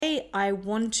I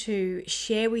want to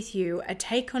share with you a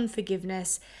take on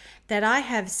forgiveness that I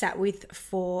have sat with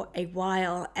for a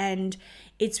while, and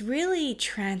it's really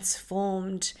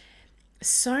transformed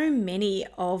so many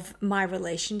of my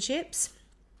relationships.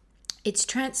 It's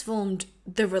transformed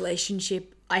the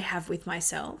relationship I have with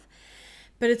myself,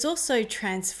 but it's also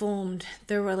transformed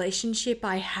the relationship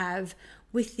I have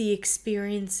with the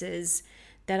experiences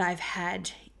that I've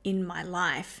had in my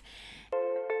life.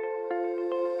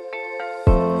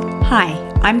 Hi,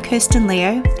 I'm Kirsten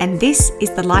Leo, and this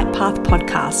is the Light Path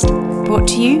Podcast, brought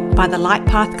to you by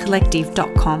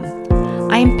thelightpathcollective.com.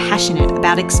 I am passionate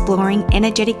about exploring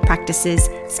energetic practices,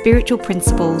 spiritual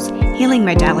principles, healing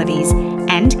modalities,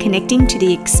 and connecting to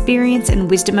the experience and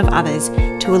wisdom of others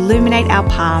to illuminate our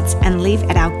paths and live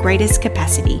at our greatest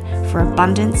capacity for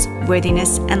abundance,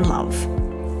 worthiness, and love.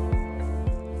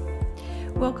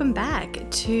 Welcome back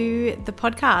to the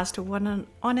podcast. What an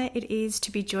honor it is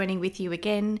to be joining with you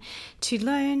again to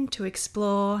learn, to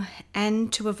explore,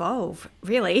 and to evolve,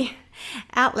 really,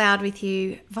 out loud with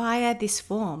you via this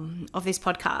form of this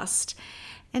podcast.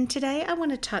 And today I want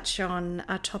to touch on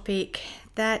a topic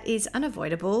that is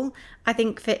unavoidable, I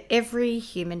think, for every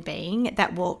human being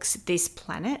that walks this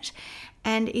planet,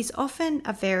 and is often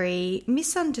a very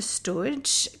misunderstood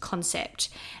concept,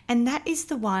 and that is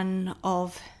the one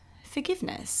of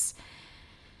forgiveness.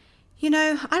 You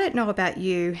know, I don't know about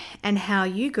you and how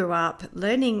you grew up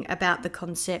learning about the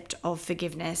concept of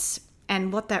forgiveness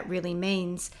and what that really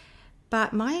means,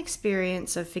 but my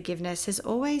experience of forgiveness has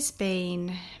always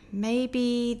been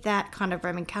maybe that kind of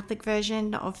Roman Catholic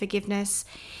version of forgiveness,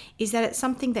 is that it's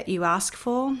something that you ask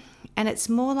for, and it's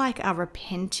more like a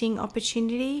repenting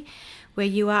opportunity where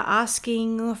you are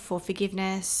asking for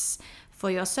forgiveness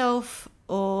for yourself,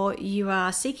 or you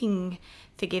are seeking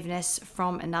forgiveness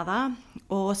from another,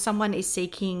 or someone is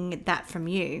seeking that from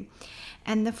you.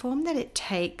 And the form that it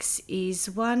takes is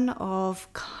one of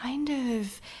kind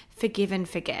of forgive and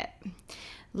forget.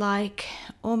 Like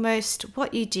almost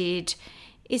what you did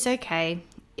is okay,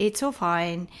 it's all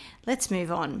fine, let's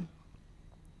move on.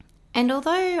 And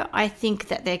although I think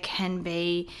that there can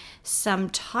be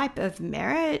some type of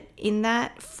merit in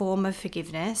that form of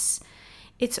forgiveness,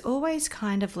 it's always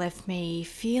kind of left me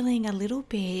feeling a little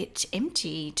bit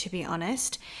empty, to be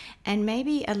honest, and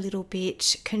maybe a little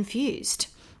bit confused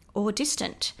or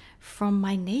distant from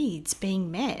my needs being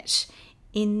met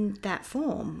in that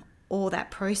form or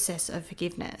that process of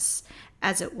forgiveness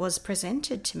as it was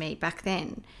presented to me back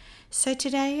then. So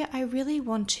today I really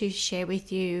want to share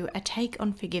with you a take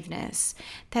on forgiveness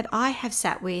that I have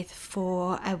sat with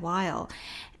for a while,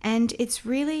 and it's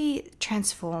really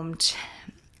transformed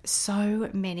so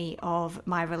many of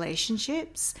my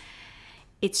relationships.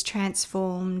 It's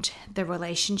transformed the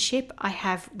relationship I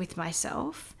have with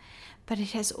myself, but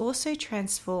it has also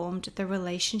transformed the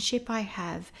relationship I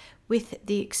have with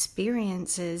the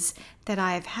experiences that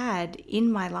I have had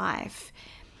in my life.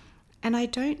 And I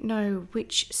don't know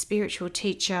which spiritual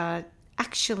teacher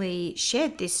actually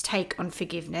shared this take on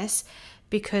forgiveness,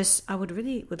 because I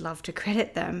would love to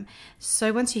credit them.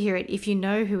 So once you hear it, if you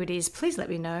know who it is, please let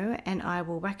me know and I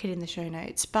will whack it in the show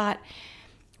notes. But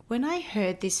when I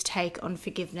heard this take on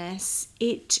forgiveness,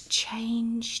 it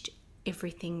changed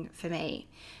everything for me.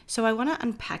 So I want to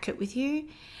unpack it with you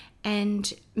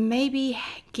and maybe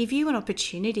give you an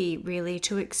opportunity really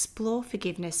to explore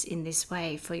forgiveness in this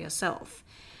way for yourself.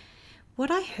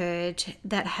 What I heard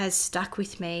that has stuck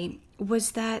with me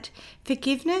was that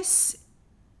forgiveness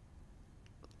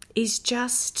is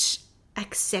just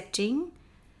accepting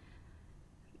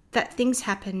that things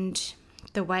happened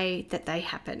the way that they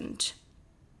happened.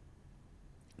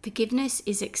 Forgiveness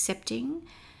is accepting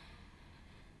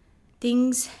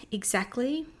things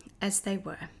exactly as they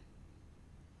were.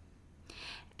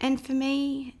 And for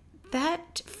me,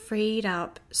 that freed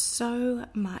up so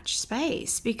much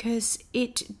space, because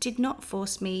it did not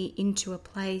force me into a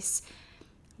place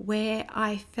where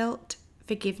I felt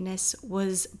forgiveness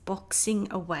was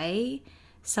boxing away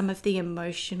some of the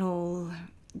emotional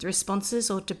responses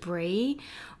or debris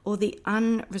or the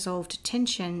unresolved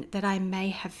tension that I may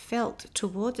have felt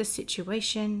towards a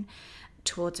situation,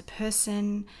 towards a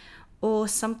person, or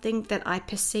something that I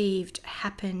perceived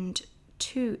happened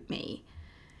to me.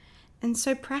 And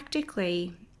so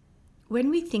practically, when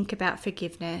we think about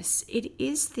forgiveness, it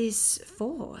is this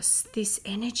force, this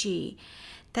energy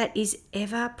that is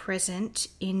ever present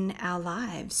in our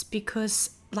lives,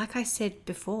 because, like I said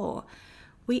before,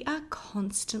 we are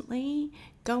constantly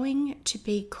going to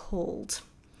be called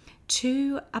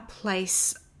to a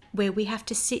place where we have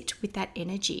to sit with that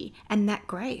energy and that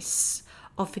grace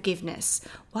of forgiveness,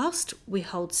 whilst we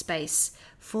hold space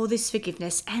for this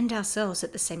forgiveness and ourselves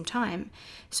at the same time.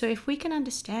 So if we can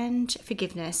understand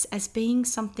forgiveness as being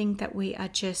something that we are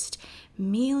just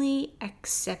merely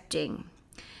accepting,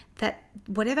 that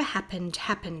whatever happened,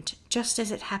 happened just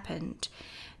as it happened,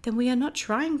 then we are not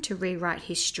trying to rewrite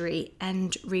history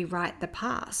and rewrite the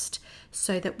past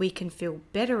so that we can feel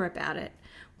better about it.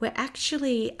 We're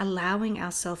actually allowing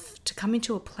ourselves to come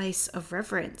into a place of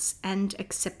reverence and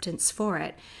acceptance for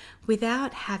it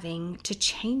without having to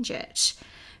change it.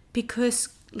 Because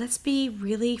let's be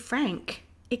really frank,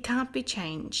 it can't be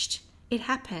changed. It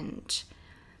happened.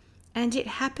 And it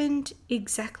happened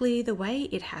exactly the way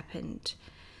it happened.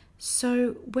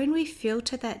 So when we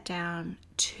filter that down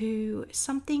to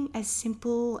something as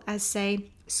simple as,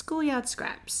 say, schoolyard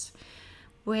scraps,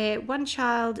 where one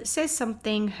child says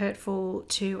something hurtful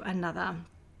to another,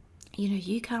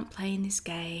 you can't play in this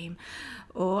game,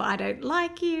 or I don't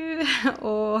like you,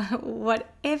 or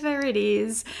whatever it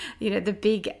is, the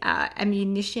big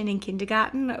ammunition in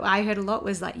kindergarten I heard a lot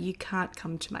was like, you can't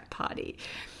come to my party.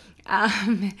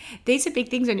 These are big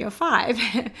things when you're 5,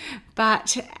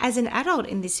 but as an adult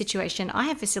in this situation, I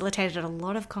have facilitated a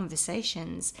lot of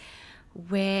conversations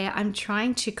where I'm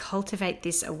trying to cultivate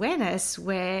this awareness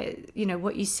where,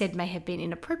 what you said may have been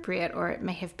inappropriate or it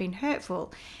may have been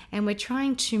hurtful. And we're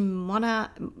trying to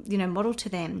model to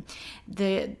them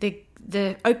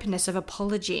the openness of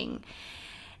apologizing.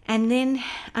 And then,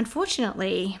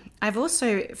 unfortunately, I've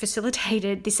also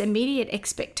facilitated this immediate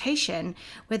expectation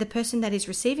where the person that is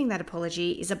receiving that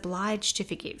apology is obliged to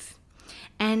forgive.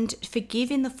 And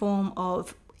forgive in the form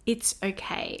of, it's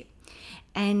okay.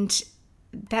 And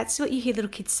that's what you hear little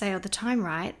kids say all the time,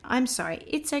 right? I'm sorry,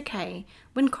 it's okay.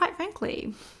 When quite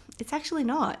frankly, it's actually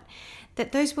not.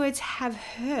 That those words have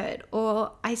hurt,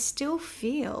 or I still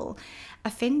feel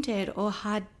offended or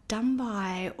hard done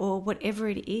by, or whatever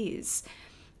it is.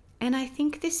 And I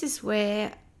think this is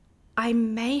where I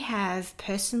may have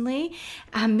personally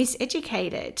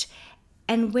miseducated,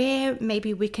 and where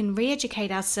maybe we can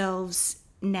re-educate ourselves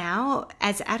now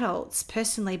as adults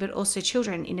personally, but also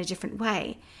children in a different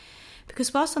way.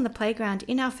 Because whilst on the playground,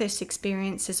 in our first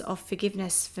experiences of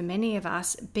forgiveness for many of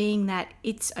us being that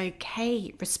it's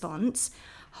okay response,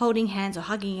 holding hands or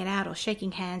hugging it out or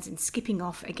shaking hands and skipping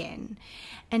off again,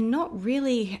 and not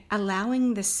really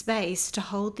allowing the space to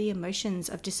hold the emotions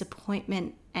of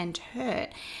disappointment and hurt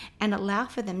and allow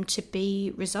for them to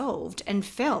be resolved and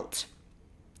felt.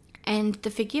 And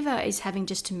the forgiver is having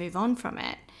just to move on from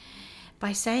it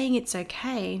by saying it's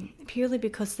okay purely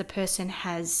because the person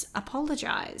has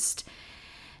apologized,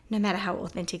 no matter how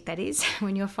authentic that is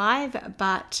when you're 5,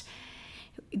 but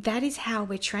that is how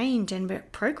we're trained and we're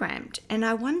programmed. And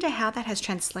I wonder how that has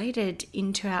translated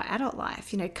into our adult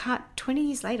life. 20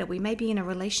 years later, we may be in a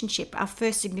relationship, our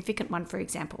first significant one, for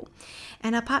example,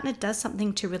 and our partner does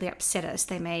something to really upset us.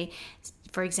 They may,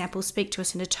 for example, speak to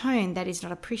us in a tone that is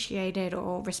not appreciated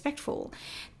or respectful.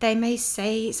 They may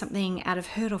say something out of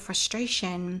hurt or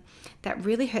frustration that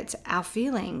really hurts our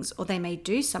feelings, or they may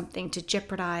do something to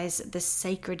jeopardize the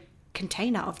sacred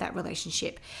container of that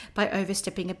relationship by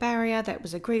overstepping a barrier that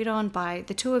was agreed on by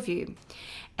the two of you.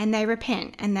 And they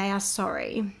repent and they are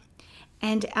sorry.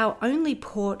 And our only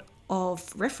port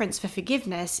of reference for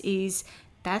forgiveness is,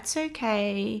 that's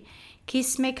okay,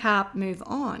 kiss, make up, move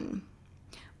on.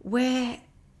 Where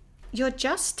you're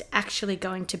just actually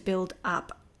going to build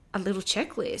up a little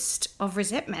checklist of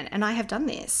resentment. And I have done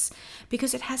this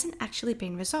because it hasn't actually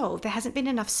been resolved. There hasn't been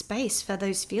enough space for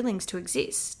those feelings to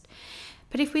exist.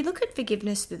 But if we look at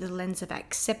forgiveness through the lens of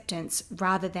acceptance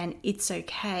rather than it's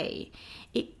okay,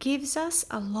 it gives us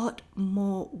a lot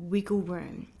more wiggle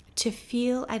room to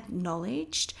feel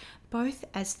acknowledged, both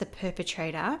as the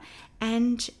perpetrator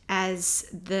and as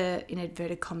the, in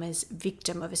inverted commas,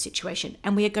 victim of a situation.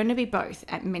 And we are going to be both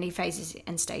at many phases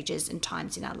and stages and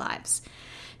times in our lives.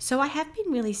 So I have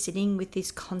been really sitting with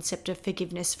this concept of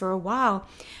forgiveness for a while,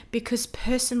 because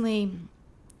personally,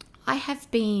 I have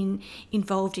been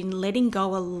involved in letting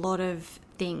go a lot of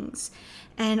things.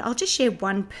 And I'll just share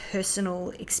one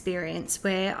personal experience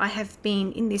where I have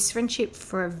been in this friendship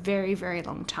for a very, very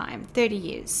long time, 30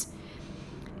 years.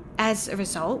 As a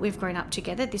result, we've grown up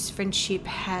together. This friendship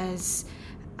has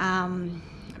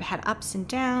had ups and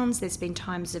downs. There's been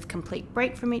times of complete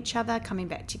break from each other, coming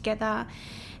back together.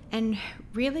 And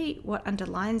really what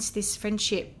underlines this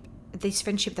friendship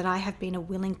that I have been a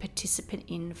willing participant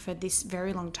in for this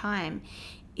very long time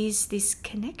is this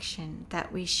connection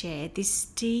that we share, this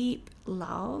deep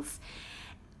love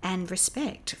and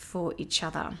respect for each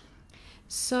other.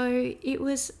 So it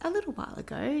was a little while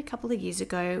ago, a couple of years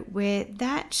ago, where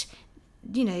that,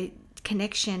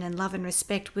 connection and love and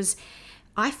respect was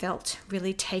I felt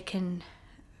really taken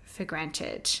for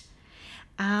granted.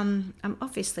 I'm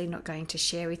obviously not going to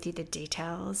share with you the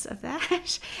details of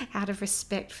that out of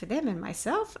respect for them and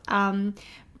myself.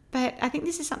 But I think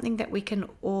this is something that we can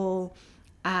all,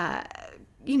 kind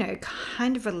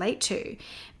of relate to,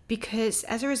 because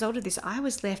as a result of this, I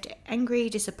was left angry,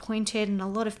 disappointed, and a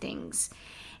lot of things.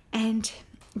 And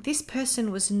this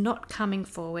person was not coming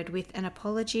forward with an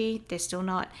apology. They're still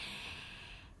not.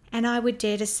 And I would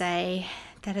dare to say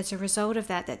that as a result of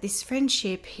that this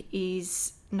friendship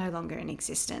is no longer in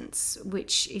existence,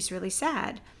 which is really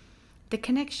sad. The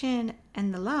connection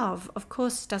and the love, of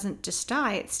course, doesn't just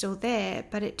die. It's still there,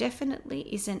 but it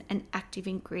definitely isn't an active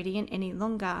ingredient any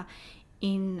longer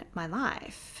in my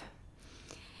life.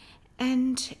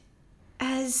 And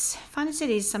as fun as it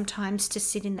is sometimes to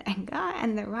sit in the anger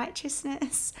and the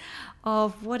righteousness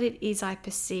of what it is I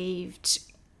perceived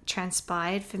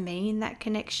transpired for me in that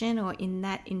connection or in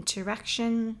that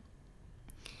interaction,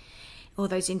 or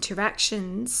those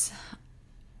interactions,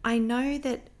 I know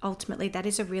that ultimately that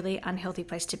is a really unhealthy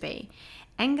place to be.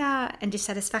 Anger and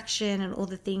dissatisfaction and all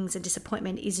the things and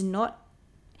disappointment is not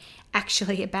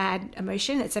actually a bad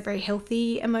emotion. It's a very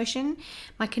healthy emotion.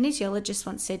 My kinesiologist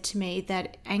once said to me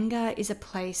that anger is a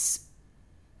place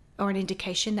or an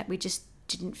indication that we just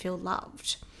didn't feel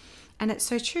loved. And it's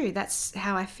so true. That's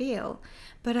how I feel.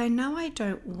 But I know I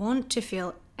don't want to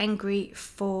feel angry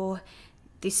for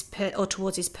or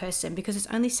towards this person, because it's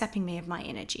only sapping me of my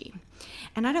energy.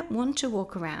 And I don't want to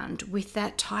walk around with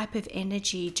that type of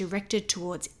energy directed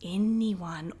towards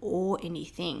anyone or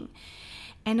anything.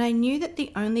 And I knew that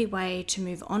the only way to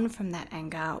move on from that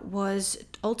anger was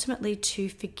ultimately to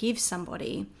forgive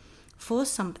somebody for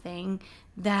something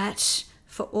that,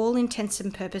 for all intents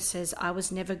and purposes, I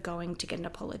was never going to get an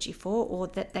apology for, or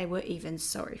that they were even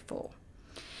sorry for.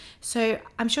 So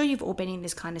I'm sure you've all been in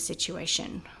this kind of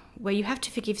situation where you have to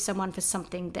forgive someone for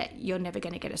something that you're never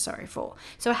going to get a sorry for.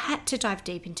 So I had to dive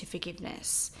deep into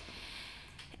forgiveness.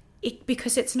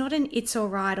 Because it's not an it's all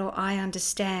right or I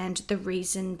understand the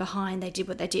reason behind they did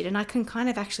what they did. And I can kind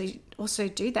of actually also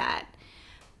do that.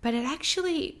 But it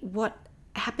actually, what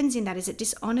happens in that is it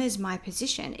dishonors my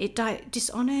position. It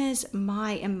dishonors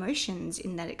my emotions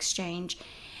in that exchange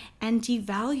and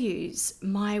devalues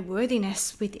my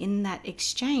worthiness within that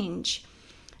exchange.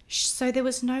 So there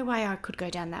was no way I could go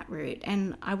down that route,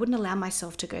 and I wouldn't allow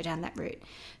myself to go down that route.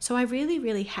 So I really,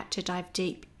 really had to dive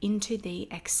deep into the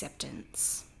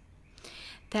acceptance.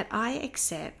 That I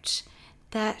accept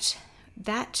that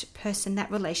that person,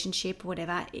 that relationship,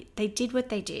 whatever, they did what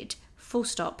they did. Full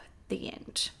stop, the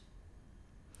end.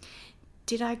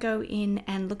 Did I go in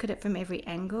and look at it from every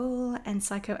angle and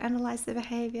psychoanalyze the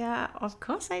behavior? Of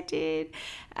course I did,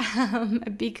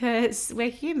 because we're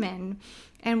human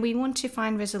and we want to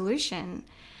find resolution.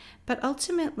 But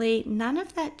ultimately, none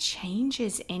of that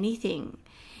changes anything.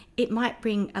 It might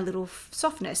bring a little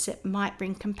softness, it might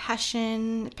bring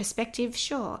compassion, perspective,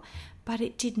 sure, but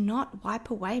it did not wipe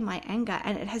away my anger,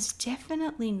 and it has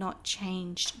definitely not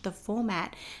changed the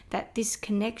format that this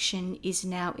connection is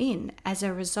now in as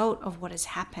a result of what has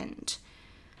happened.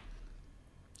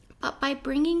 But by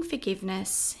bringing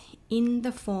forgiveness in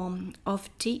the form of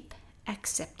deep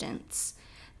acceptance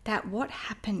that what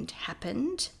happened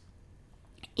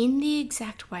in the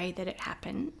exact way that it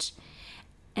happened,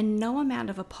 and no amount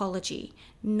of apology,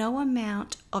 no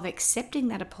amount of accepting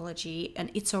that apology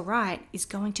and it's all right is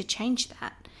going to change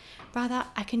that. Rather,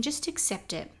 I can just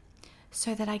accept it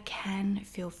so that I can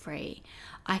feel free.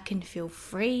 I can feel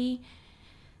free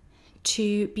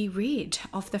to be rid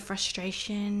of the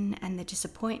frustration and the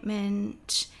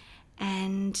disappointment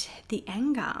and the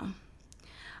anger.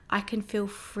 I can feel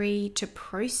free to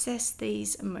process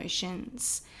these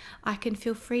emotions. I can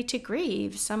feel free to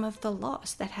grieve some of the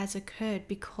loss that has occurred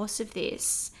because of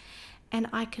this. And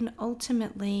I can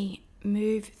ultimately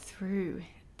move through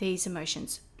these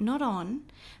emotions, not on,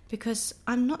 because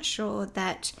I'm not sure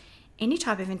that any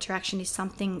type of interaction is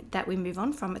something that we move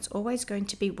on from. It's always going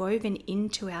to be woven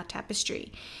into our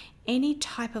tapestry. Any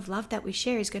type of love that we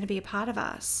share is going to be a part of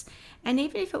us. And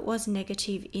even if it was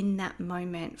negative in that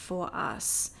moment for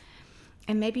us,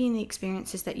 and maybe in the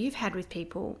experiences that you've had with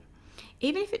people,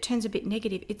 even if it turns a bit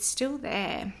negative, it's still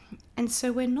there. And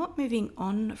so we're not moving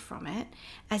on from it,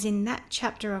 as in that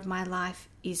chapter of my life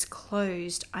is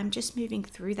closed. I'm just moving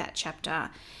through that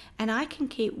chapter, and I can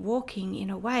keep walking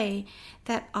in a way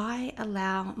that I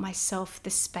allow myself the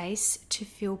space to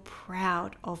feel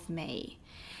proud of me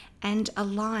and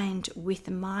aligned with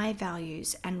my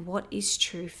values and what is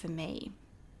true for me.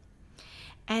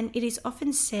 And it is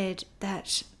often said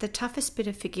that the toughest bit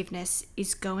of forgiveness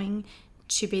is going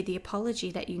to be the apology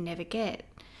that you never get.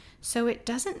 So it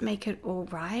doesn't make it all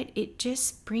right. It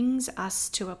just brings us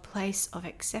to a place of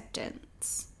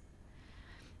acceptance.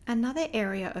 Another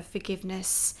area of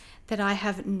forgiveness that I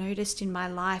have noticed in my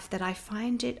life that I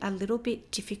find it a little bit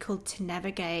difficult to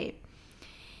navigate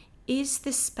is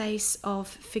the space of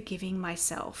forgiving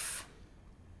myself.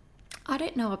 I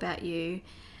don't know about you,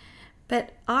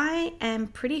 but I am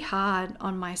pretty hard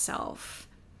on myself.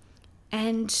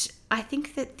 And I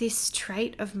think that this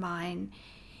trait of mine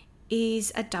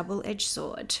is a double-edged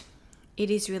sword.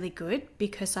 It is really good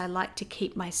because I like to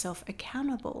keep myself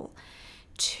accountable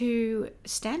to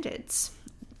standards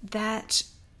that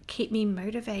keep me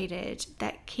motivated,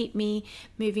 that keep me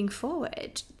moving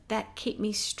forward, that keep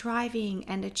me striving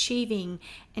and achieving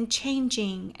and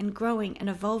changing and growing and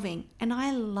evolving. And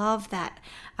I love that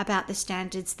about the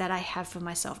standards that I have for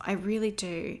myself. I really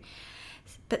do.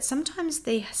 But sometimes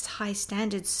these high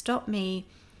standards stop me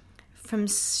from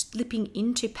slipping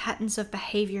into patterns of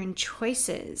behavior and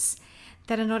choices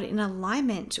that are not in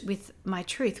alignment with my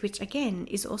truth, which again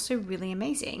is also really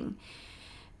amazing.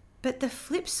 But the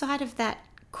flip side of that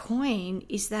coin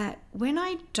is that when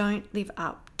I don't live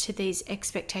up to these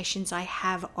expectations I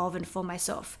have of and for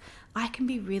myself, I can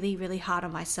be really, really hard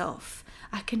on myself.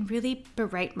 I can really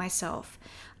berate myself.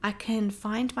 I can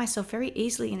find myself very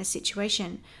easily in a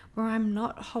situation where I'm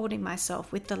not holding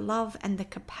myself with the love and the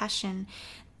compassion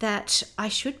that I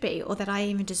should be or that I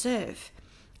even deserve.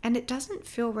 And it doesn't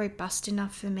feel robust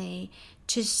enough for me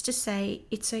just to say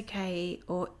it's okay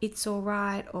or it's all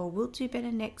right or we'll do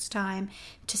better next time,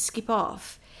 to skip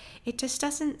off. It just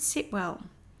doesn't sit well.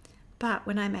 But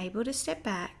when I'm able to step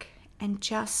back and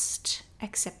just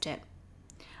accept it,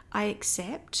 I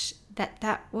accept that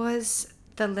that was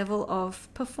the level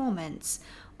of performance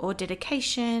or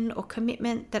dedication or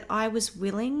commitment that I was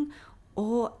willing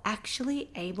or actually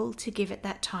able to give at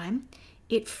that time.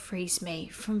 It frees me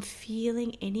from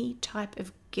feeling any type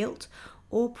of guilt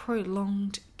or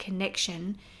prolonged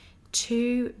connection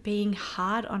to being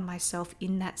hard on myself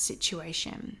in that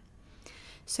situation.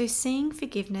 So seeing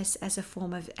forgiveness as a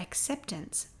form of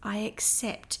acceptance, I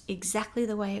accept exactly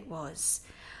the way it was.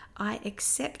 I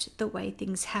accept the way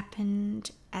things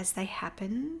happened as they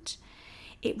happened.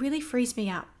 It really frees me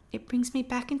up. It brings me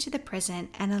back into the present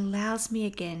and allows me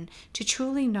again to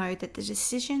truly know that the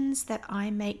decisions that I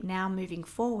make now moving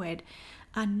forward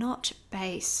are not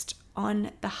based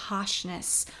on the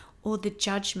harshness or the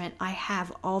judgment I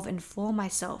have of and for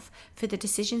myself for the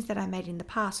decisions that I made in the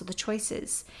past or the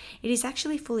choices. It is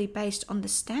actually fully based on the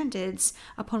standards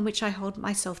upon which I hold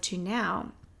myself to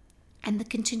now. And the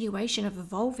continuation of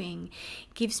evolving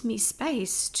gives me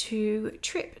space to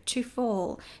trip, to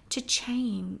fall, to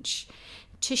change,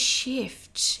 to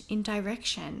shift in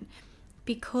direction,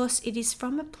 because it is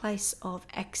from a place of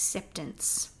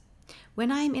acceptance.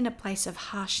 When I am in a place of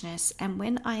harshness and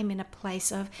when I am in a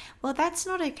place of, well, that's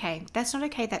not okay,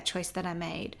 that choice that I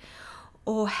made,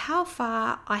 or how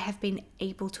far I have been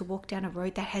able to walk down a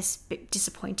road that has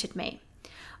disappointed me,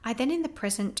 I then in the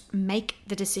present make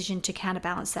the decision to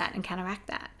counterbalance that and counteract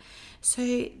that.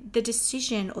 So the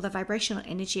decision or the vibrational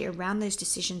energy around those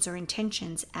decisions or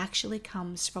intentions actually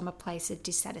comes from a place of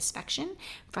dissatisfaction,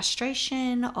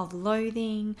 frustration, of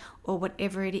loathing, or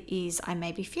whatever it is I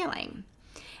may be feeling.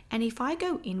 And if I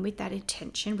go in with that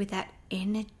intention, with that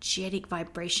energetic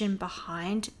vibration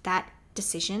behind that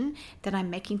decision that I'm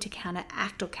making to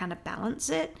counteract or counterbalance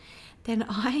it, then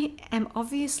I am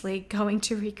obviously going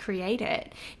to recreate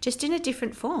it, just in a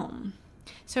different form.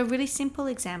 So a really simple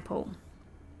example.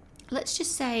 Let's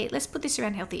put this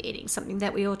around healthy eating, something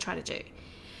that we all try to do.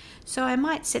 So I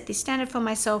might set this standard for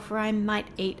myself where I might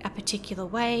eat a particular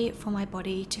way for my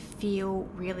body to feel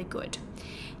really good.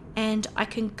 And I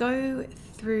can go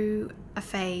through a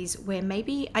phase where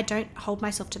maybe I don't hold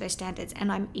myself to those standards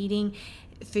and I'm eating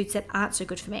foods that aren't so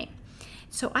good for me.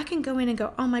 So I can go in and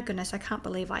go, oh my goodness, I can't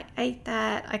believe I ate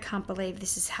that. I can't believe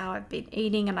this is how I've been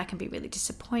eating. And I can be really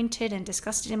disappointed and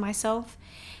disgusted in myself.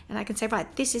 And I can say,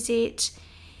 right, this is it.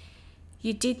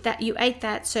 You did that, you ate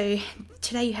that. So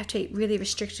today you have to eat really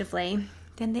restrictively.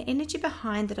 Then the energy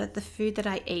behind the food that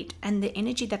I eat and the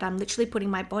energy that I'm literally putting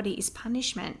in my body is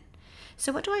punishment.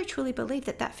 So what do I truly believe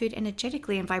that food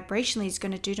energetically and vibrationally is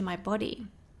going to do to my body?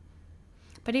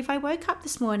 But if I woke up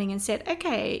this morning and said,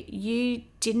 okay, you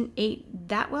didn't eat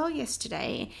that well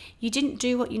yesterday, you didn't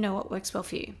do what works well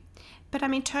for you, but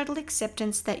I'm in total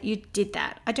acceptance that you did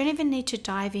that. I don't even need to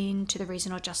dive into the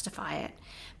reason or justify it,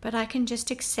 but I can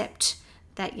just accept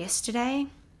that yesterday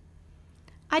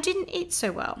I didn't eat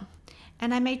so well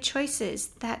and I made choices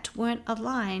that weren't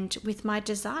aligned with my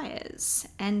desires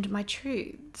and my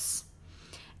truths.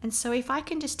 And so if I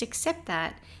can just accept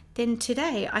that, then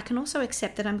today I can also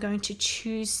accept that I'm going to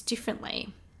choose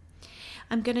differently.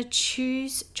 I'm going to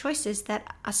choose choices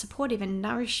that are supportive and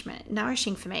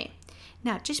nourishing for me.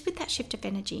 Now, just with that shift of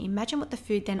energy, imagine what the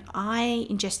food then I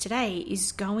ingest today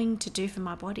is going to do for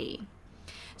my body.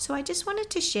 So I just wanted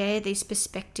to share these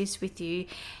perspectives with you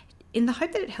in the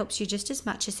hope that it helps you just as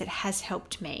much as it has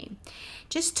helped me.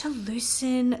 Just to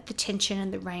loosen the tension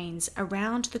and the reins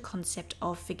around the concept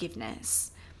of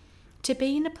forgiveness. To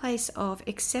be in a place of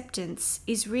acceptance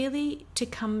is really to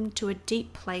come to a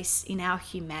deep place in our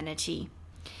humanity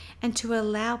and to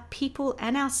allow people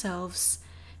and ourselves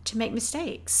to make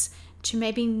mistakes, to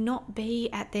maybe not be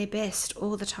at their best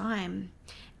all the time,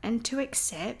 and to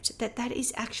accept that that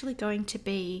is actually going to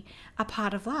be a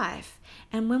part of life.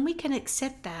 And when we can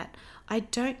accept that, I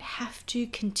don't have to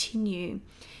continue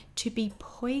to be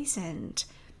poisoned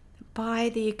by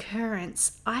the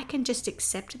occurrence. I can just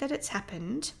accept that it's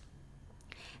happened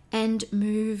and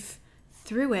move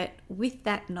through it with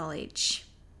that knowledge.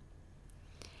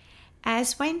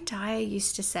 As Wayne Dyer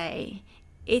used to say,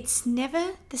 it's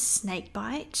never the snake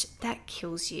bite that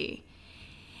kills you.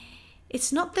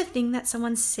 It's not the thing that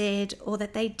someone said or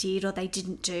that they did or they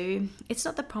didn't do. It's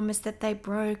not the promise that they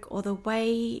broke or the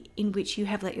way in which you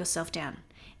have let yourself down.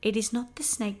 It is not the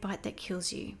snake bite that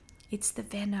kills you. It's the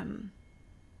venom.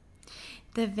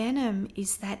 The venom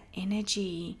is that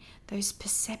energy, those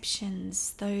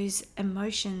perceptions, those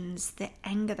emotions, the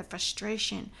anger, the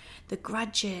frustration, the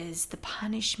grudges, the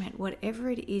punishment, whatever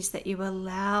it is that you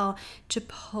allow to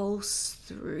pulse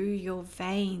through your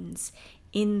veins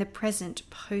in the present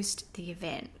post the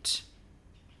event.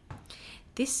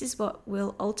 This is what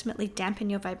will ultimately dampen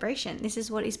your vibration. This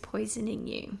is what is poisoning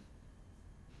you.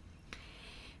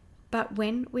 But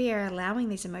when we are allowing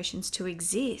these emotions to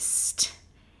exist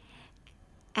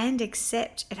and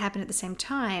accept it happened at the same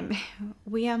time,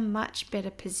 we are much better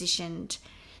positioned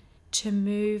to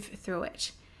move through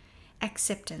it.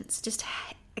 Acceptance, just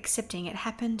accepting it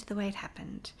happened the way it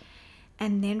happened.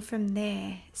 And then from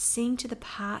there, seeing to the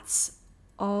parts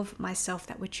of myself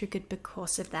that were triggered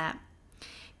because of that.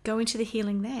 Go into the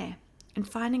healing there and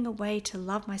finding a way to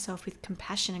love myself with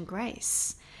compassion and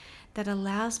grace that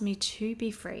allows me to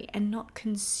be free and not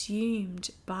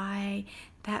consumed by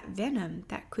that venom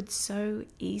that could so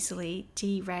easily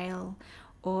derail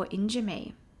or injure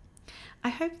me. I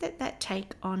hope that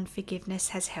take on forgiveness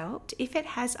has helped. If it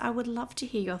has, I would love to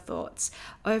hear your thoughts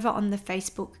over on the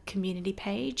Facebook community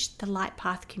page, the Light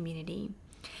Path Community.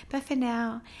 But for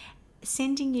now,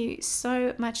 sending you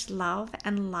so much love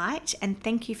and light, and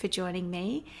thank you for joining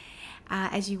me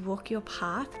as you walk your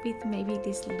path with maybe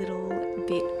this little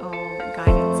bit of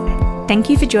guidance. Thank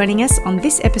you for joining us on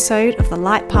this episode of the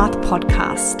Light Path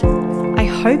Podcast. I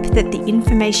hope that the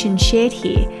information shared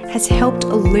here has helped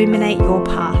illuminate your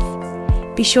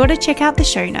path. Be sure to check out the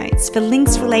show notes for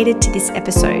links related to this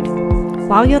episode.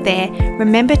 While you're there,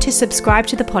 remember to subscribe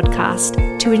to the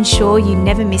podcast to ensure you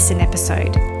never miss an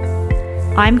episode.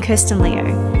 I'm Kirsten Leo,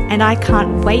 and I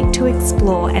can't wait to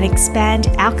explore and expand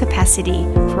our capacity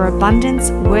for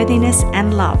abundance, worthiness,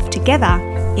 and love together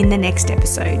in the next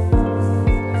episode.